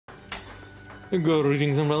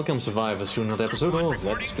Greetings and welcome, survivors, to another episode of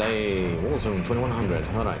Let's Play Warzone 2100.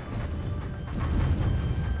 Alright.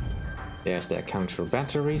 There's the counter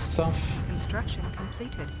battery stuff. Construction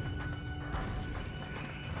completed.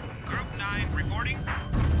 Group 9 reporting.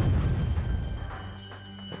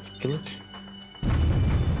 Let's kill it.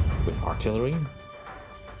 With artillery.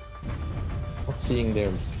 Not seeing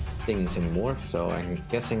their things anymore, so I'm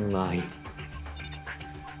guessing my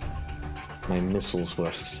missiles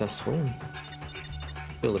were successful.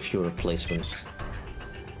 Still a few replacements.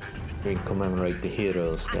 We commemorate the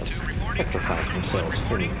heroes that sacrificed themselves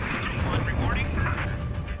for me. Group 1 reporting.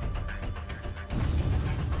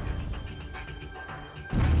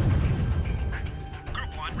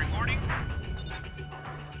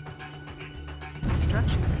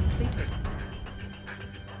 Construction completed.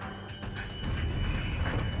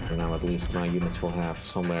 So now at least my units will have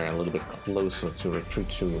somewhere a little bit closer to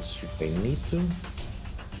retreat to should they need to.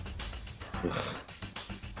 Ugh.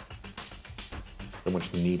 So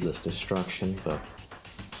much needless destruction, but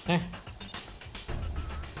that's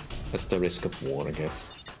the risk of war, I guess.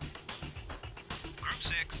 Group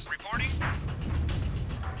 6 reporting.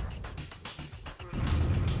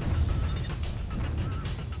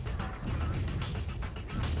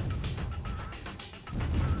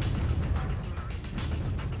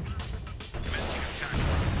 Commencing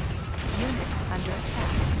attack. Unit under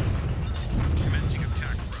attack. Commencing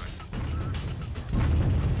attack run.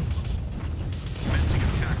 Commencing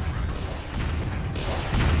attack run.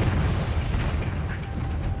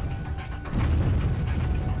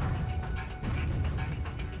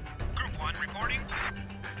 Group 1 reporting.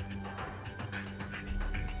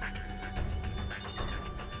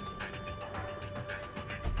 Group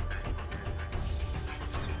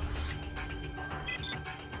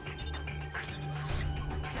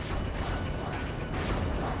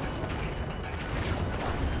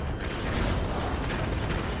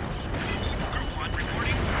 1 reporting.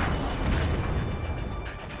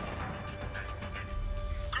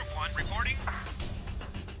 Group 1 reporting.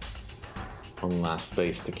 One last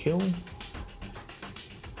base to kill.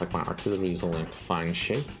 Like my artillery is all in fine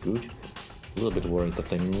shape, good. A little bit worried that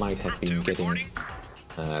they might have been getting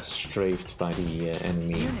strafed by the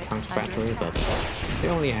enemy Unit counter under battery, attack. but they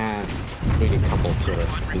only had really a couple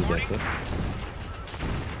turrets to do that with.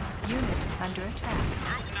 Unit under attack.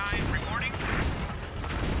 Group 9 reporting.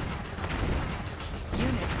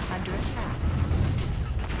 Unit under attack.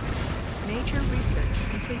 Major research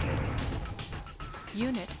completed.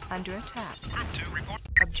 Unit under attack. Group 2 report.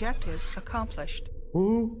 Objective accomplished.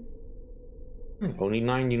 Ooh. Only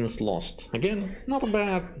 9 units lost. Again, not a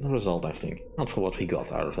bad result, I think. Not for what we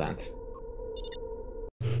got out of that.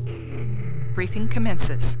 Briefing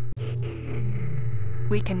commences.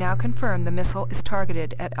 We can now confirm the missile is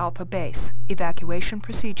targeted at Alpha Base. Evacuation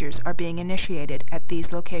procedures are being initiated at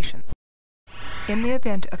these locations. In the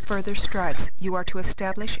event of further strikes, you are to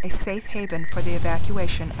establish a safe haven for the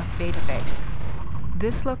evacuation of Beta Base.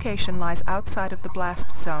 This location lies outside of the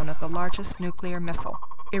blast zone of the largest nuclear missile.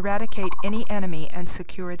 Eradicate any enemy and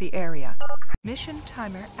secure the area. Mission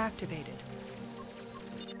timer activated.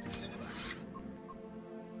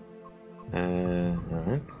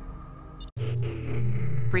 Alright.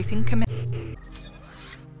 Briefing commences.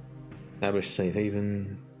 Establish safe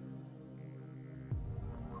haven.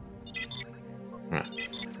 Right.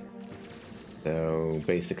 So,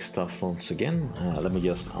 basic stuff once again. Let me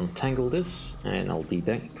just untangle this, and I'll be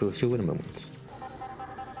back with you in a moment.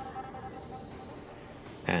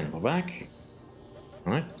 And we're back.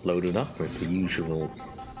 Alright, loaded up with the usual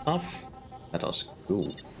stuff. That was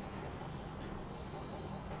cool.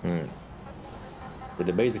 But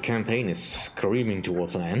the basic campaign is screaming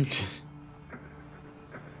towards an end.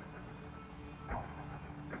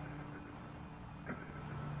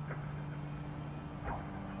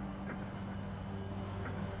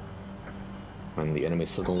 When the enemy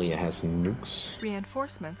suddenly has nukes.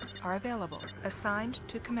 Reinforcements are available. Assigned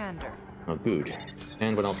to commander. Oh, good.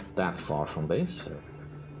 And we're not that far from base, so.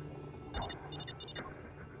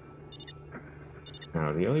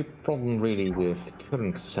 Now, the only problem really with the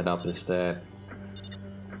current setup is that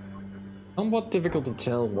somewhat difficult to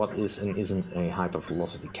tell what is and isn't a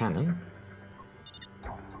hypervelocity cannon.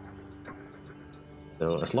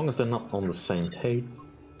 So, as long as they're not on the same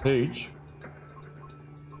page,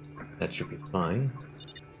 that should be fine.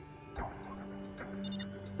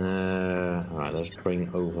 Alright, let's bring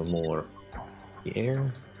over more the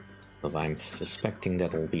air, because I'm suspecting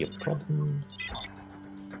that will be a problem.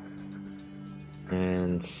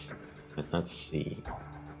 And let's see.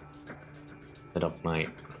 Set up my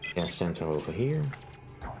gas center over here.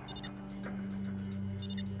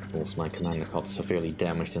 Also, my commander got severely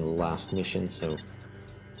damaged in the last mission, so...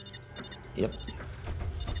 Yep.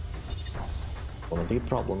 Gonna be a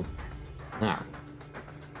problem. Now...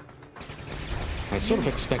 I sort of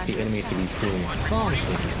expect the enemy to be pulling some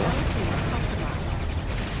sneaky stuff.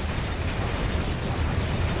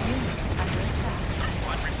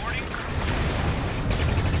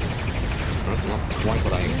 Not quite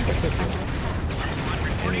what I expected, but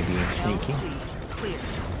enemy being sneaky.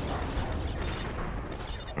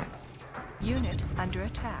 Unit under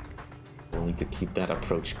attack. We'll need to keep that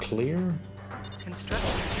approach clear.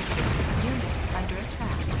 Construction. Unit under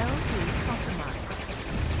attack. LZ compromised.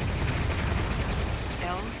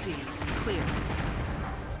 LZ clear.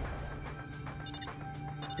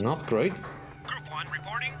 Not great. Group 1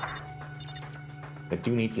 reporting. I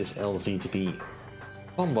do need this LZ to be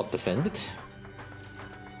somewhat defended.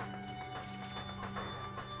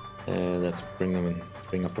 Let's bring them in,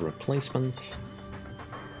 bring up a replacement.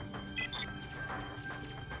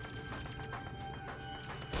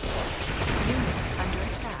 Unit under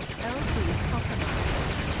attack. LZ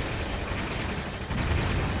compromised.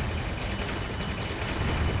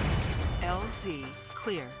 LZ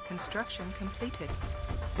clear. Construction completed.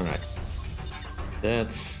 Alright.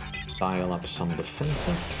 Let's dial up some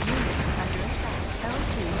defenses. Unit under attack.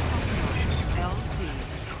 LZ compromised. LZ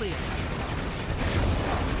clear.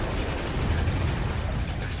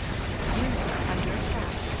 Unit under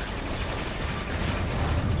attack.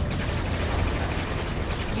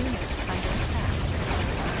 Unit under attack.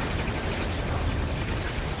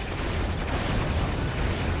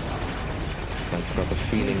 I've got the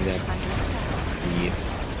feeling that Under attack.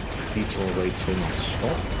 the beetle rates will not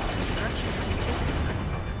stop. Construction completed.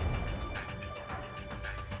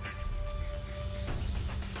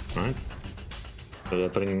 Right. So they're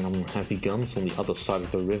putting on heavy guns on the other side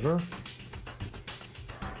of the river.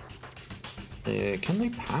 Can they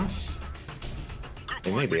pass?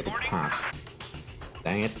 They may be able to pass.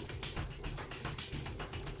 Dang it.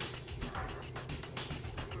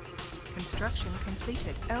 Construction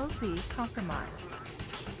completed. LZ compromised.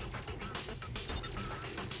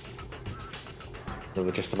 They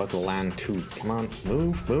were just about to land too. Come on,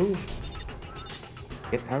 move, move.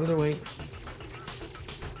 Get out of the way.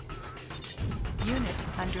 Unit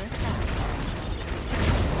under attack.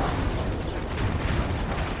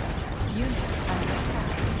 Unit under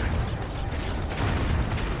attack.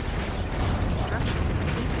 Construction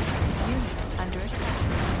completed. Unit under attack.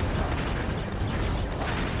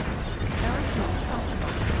 LZ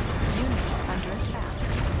compromised. Unit under attack.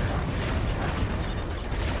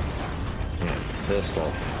 Yeah, first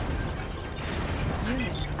off,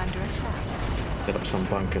 Unit under attack. set up some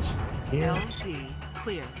bunkers here. LZ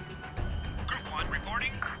clear. Group 1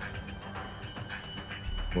 reporting.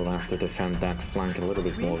 We'll have to defend that flank a little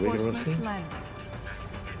bit more rigorously. Reinforcement landing.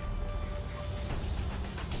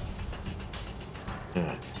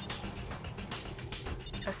 Yeah.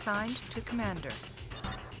 Assigned to commander.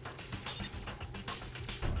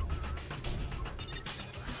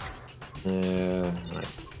 Right.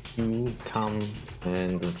 You come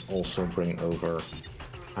and let's also bring over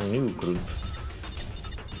a new group.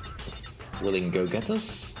 Willing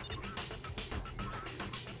go-getters.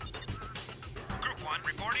 Group 1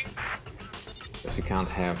 reporting. Because we can't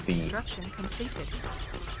have the Construction completed.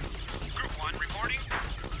 Group 1 reporting.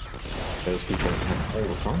 those people have all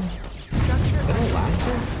the fun. Structure They don't under land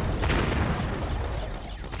attack.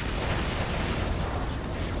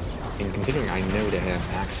 And considering I know they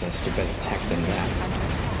have access to better tech than that, Under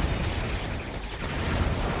attack.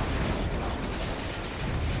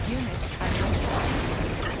 Unit under attack.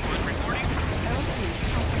 Group 1 reporting. LZ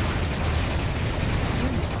compromised.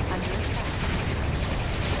 Unit under attack.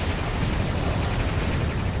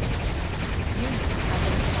 Unit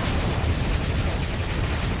under attack.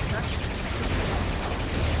 Construction completed.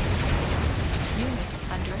 Unit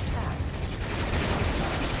under attack.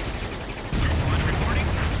 Group 1 reporting.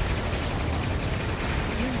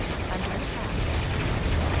 Unit under attack.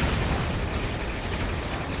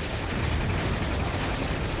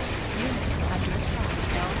 Unit under attack.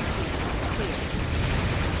 LZ clear.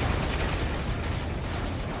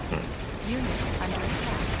 Unit under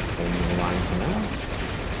attack. on the line for now.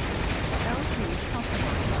 LZ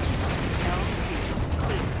compromised. LZ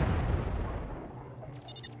clear.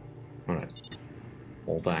 Alright.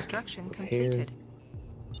 All back. Construction Over completed.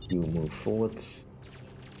 Here. You move forwards.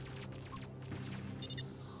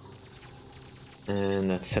 And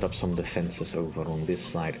let's set up some defenses over on this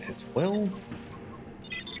side as well.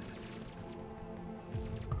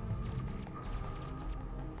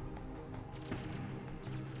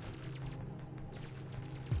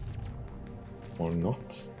 Or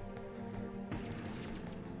not.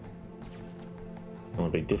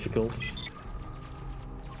 very difficult.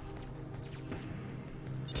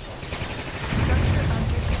 Structure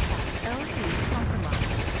under attack. LZ compromised.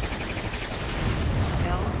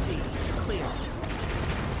 LZ clear.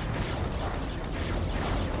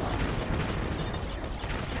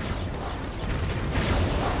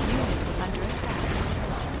 Unit under attack.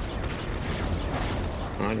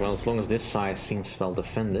 Alright, well, as long as this side seems well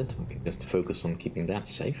defended, we can just focus on keeping that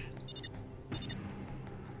safe.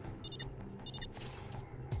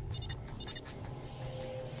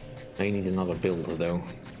 I need another builder though.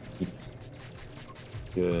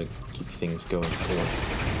 Keep things going forward.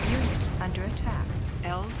 Unit under attack.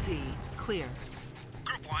 LZ clear.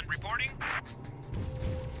 Group 1 reporting.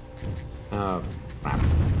 Oh, crap.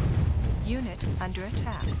 Unit under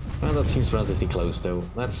attack. Well, that seems relatively close though.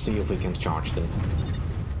 Let's see if we can charge them.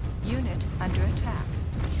 Unit under attack.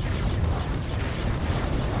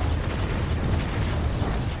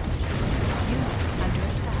 Unit under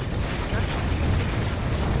attack. Construction completed.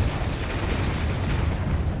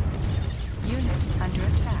 Unit under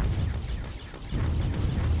attack.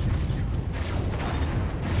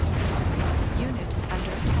 Unit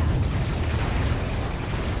under attack.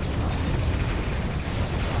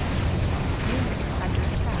 Unit under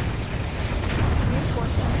attack.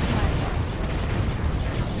 Reinforcements landing.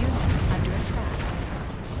 Unit under attack.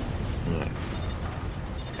 Alright.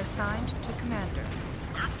 Assigned to commander.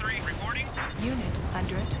 Group 3 reporting. Unit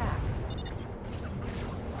under attack.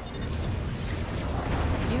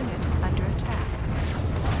 Unit under attack.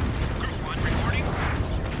 Group 1 reporting.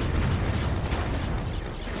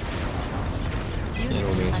 It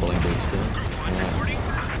remains well under engaged attack. still. Group 1 reporting.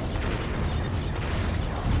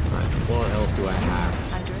 Right, what else do I have?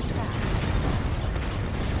 Unit under attack.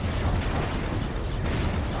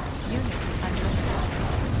 Unit under attack.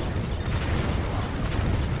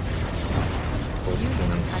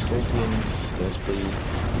 Boltzmann and Scorpions. Yes, please.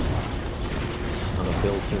 Another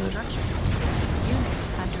build unit. Construction. Unit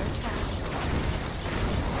under attack.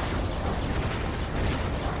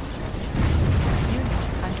 Unit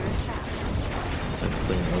under attack. Let's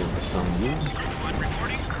bring over some you. Group 1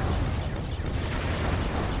 reporting.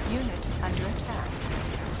 Unit under attack.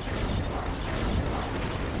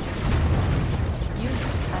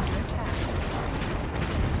 Unit under attack.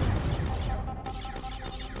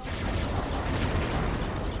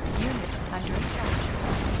 Unit under attack.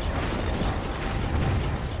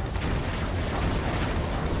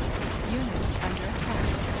 Unit under attack.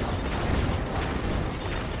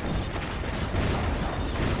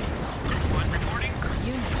 Group 1 reporting.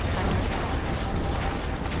 Unit under attack.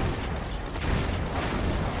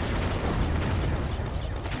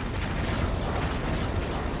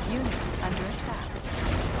 Unit under attack.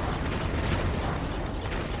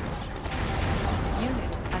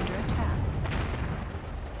 Unit under attack.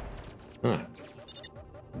 Alright.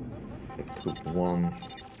 Get Group 1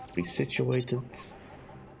 resituated.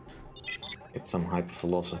 Get some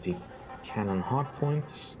hypervelocity cannon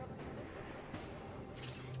hardpoints.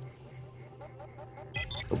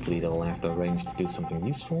 Hopefully they'll have the range to do something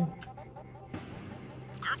useful.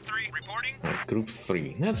 Group 3 reporting. Right, Group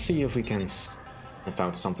 3. Let's see if we can sniff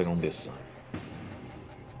out something on this side.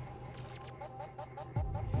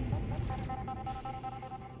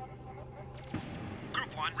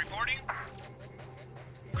 Group 1 reporting.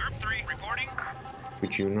 Group 3 reporting.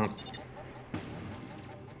 Could you not?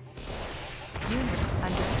 Unit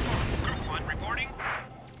under attack. Group 1 reporting.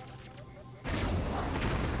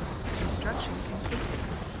 Construction completed.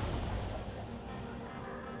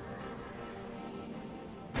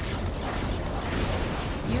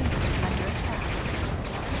 Unit under attack.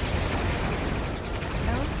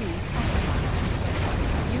 LP compromised.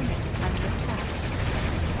 Unit under attack.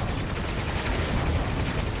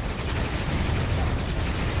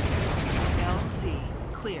 LZ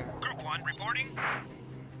clear. Group 1 reporting.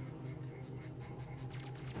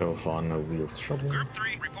 So far, no real trouble. Group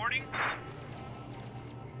 3 reporting.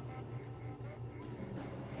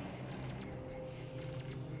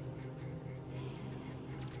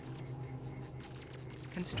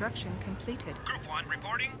 Construction completed. Group 1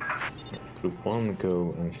 reporting. Group 1,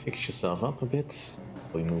 go and fix yourself up a bit.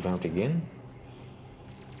 We move out again.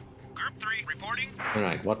 Group 3 reporting.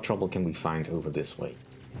 Alright, what trouble can we find over this way?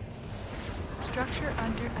 Structure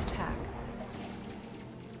under attack.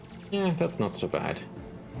 Yeah, that's not so bad.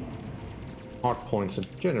 Hardpoints are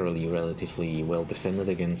generally relatively well defended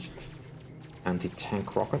against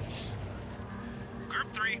anti-tank rockets.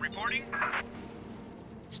 Group 3 reporting.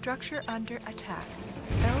 Structure under attack.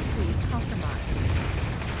 LZ compromised.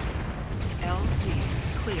 LZ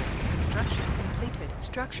clear. Construction completed.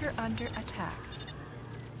 Structure under attack.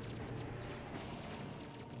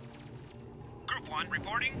 Group 1 1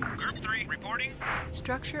 reporting. Group 3 reporting.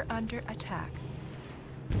 Structure under attack.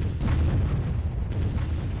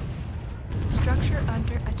 Structure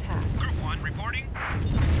under attack. Group 1 reporting.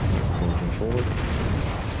 Moving forwards.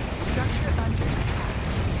 Structure under attack.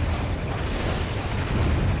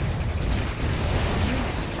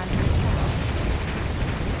 Unit under attack.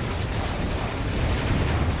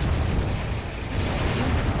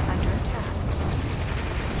 Unit under attack.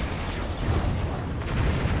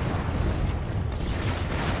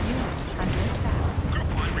 Unit under attack. Group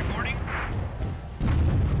 1 reporting.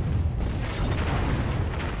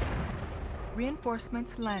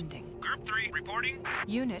 Reinforcements landing. Group 3 reporting.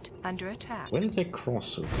 Unit under attack. Where did they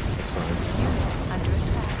cross over the side? Unit under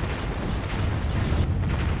attack.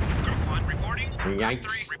 Group 1 reporting. Group Yikes.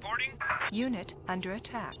 3 reporting. Unit under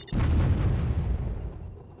attack.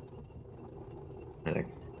 And I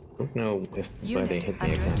don't know if where they Unit hit me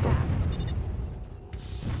under exactly. attack.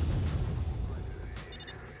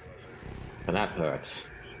 But that hurts.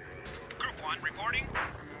 Group 1 reporting.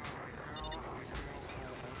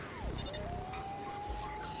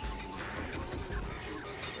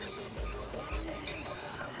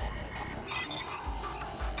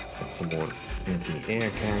 Get some more anti-air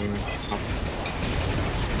cannons up.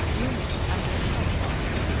 Unit under attack.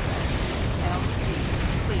 LZ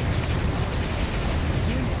clear.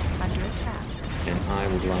 Unit under attack. And I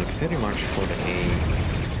would like very much for the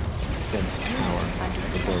defense tower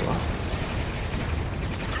to go up.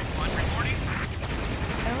 Group 1 reporting.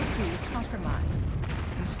 LZ compromised.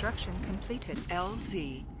 Construction completed.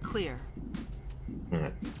 LZ clear.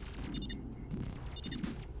 Alright.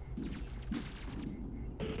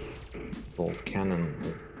 Bolt cannon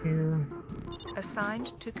over here.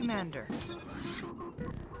 Assigned to commander.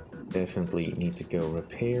 Definitely need to go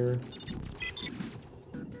repair.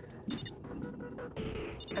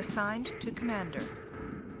 Assigned to commander.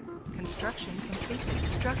 Construction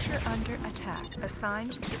completed. Structure under attack.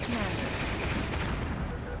 Assigned to commander.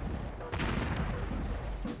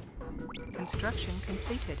 Construction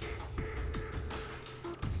completed.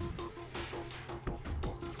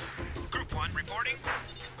 Group 1 reporting.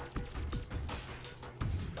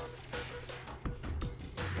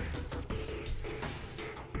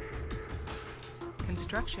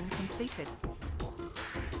 Construction completed.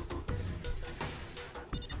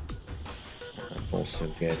 Also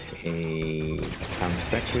get a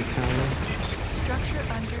counter-battery tower. Structure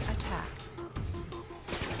under attack.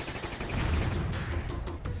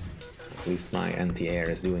 At least my anti-air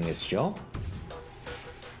is doing its job.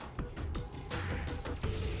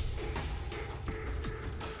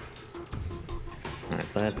 Alright,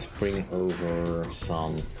 let's bring over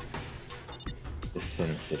some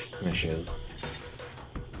defensive measures.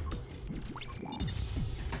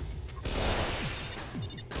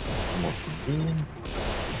 More for you.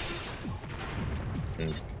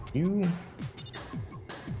 And you.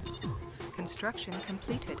 Construction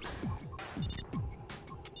completed.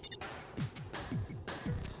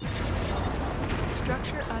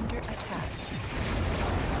 Structure under attack.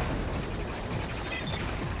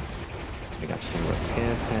 Pick up some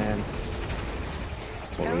repair pads.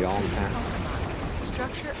 For the arm LZ pads. compromised.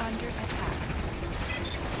 Structure under attack.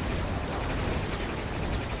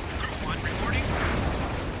 Group 1 reporting.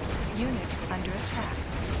 Unit under attack.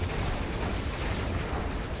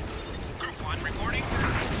 Group 1 reporting.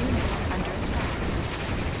 Unit under attack.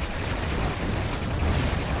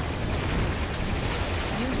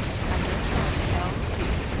 Unit under attack. LZ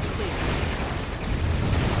clear.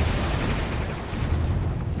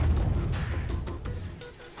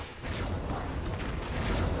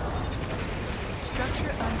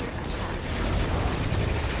 Structure under attack.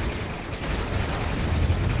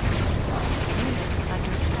 Unit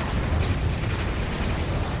under attack.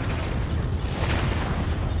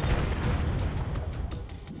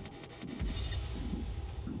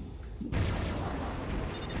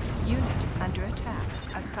 Unit under attack.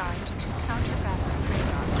 Assigned to counter battery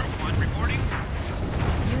radar. Group 1 reporting.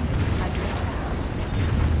 Unit under attack.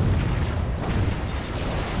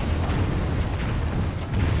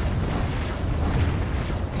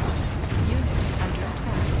 Unit under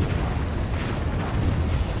attack.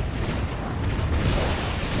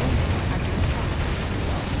 Unit under attack.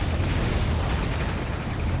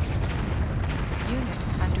 Unit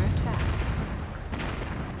under attack.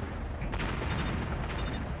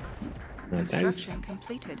 And those, Construction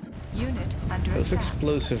completed. Unit under those attack.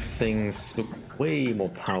 explosive things look way more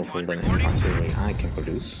powerful than any artillery I can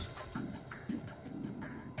produce.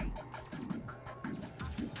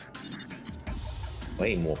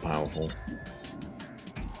 Way more powerful.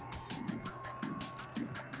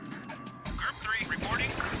 Group 3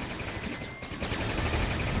 reporting.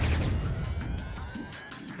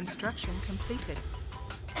 Construction completed.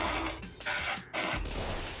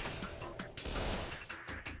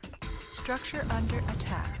 Structure under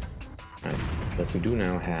attack. Right, but we do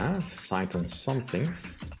now have sight on some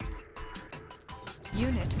things.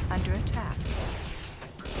 Unit under attack.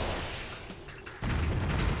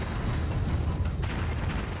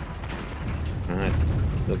 Alright,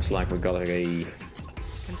 looks like we got a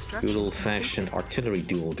Construction good old-fashioned artillery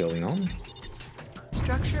duel going on.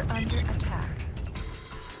 Structure under attack.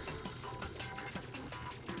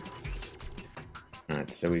 Alright,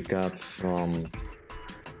 so we've got some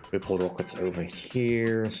ripple rockets over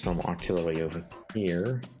here, some artillery over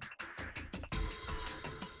here.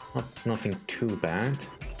 Nothing too bad.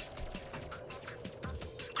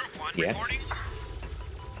 Group 1 Yet. reporting.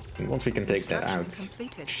 And once we can take that out, Construction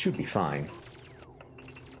completed. it should be fine.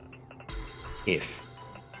 If.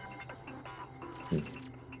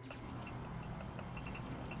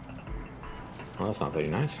 Well, that's not very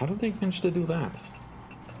nice. How did they manage to do that?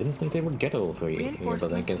 Didn't think they would get over here,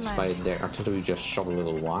 but I guess by their artillery just shot a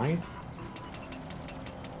little wide.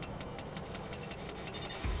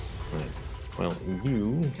 Right. Well,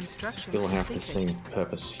 you Construction still have the completed. same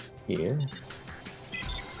purpose here.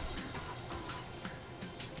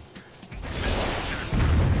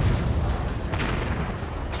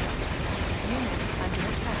 Unit under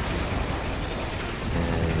attack.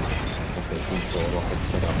 And okay, lethal rocket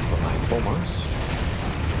set up for my bombers.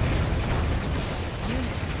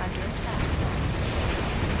 Unit under attack.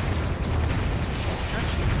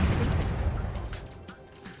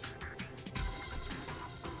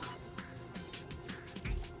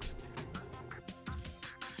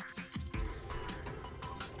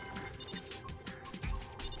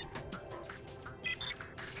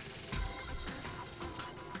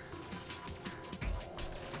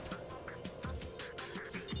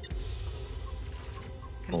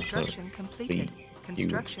 Construction completed.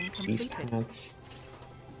 Construction completed. Construction These completed. pads.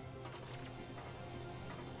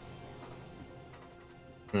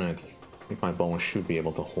 Right, I think my bombers should be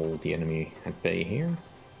able to hold the enemy at bay here.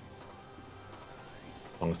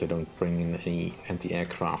 As long as they don't bring in any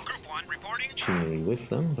anti-aircraft Group 1 reporting. machinery with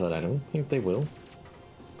them, but I don't think they will.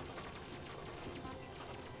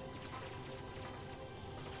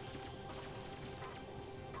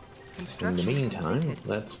 In the Construction meantime, completed.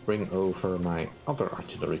 let's bring over my other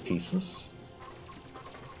artillery pieces.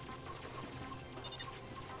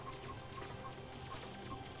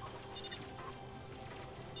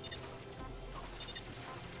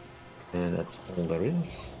 And that's all there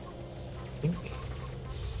is, I think.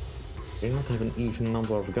 Do you not have an even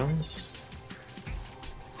number of guns?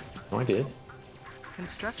 No, I did.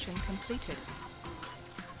 Construction completed.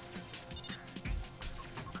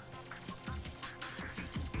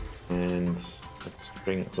 And let's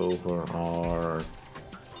bring over our...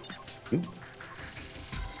 Oop.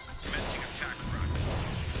 Commencing attack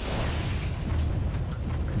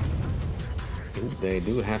run. Ooh, they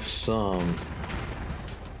do have some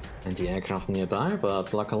anti-aircraft nearby,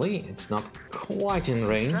 but luckily it's not quite in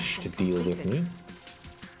range to deal with me.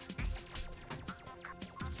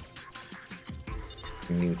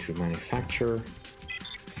 New to manufacture.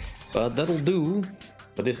 But that'll do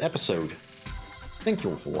for this episode. Thank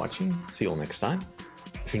you all for watching. See you all next time.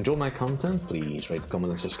 If you enjoyed my content, please rate,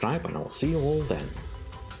 comment and subscribe, and I'll see you all then.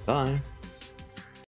 Bye.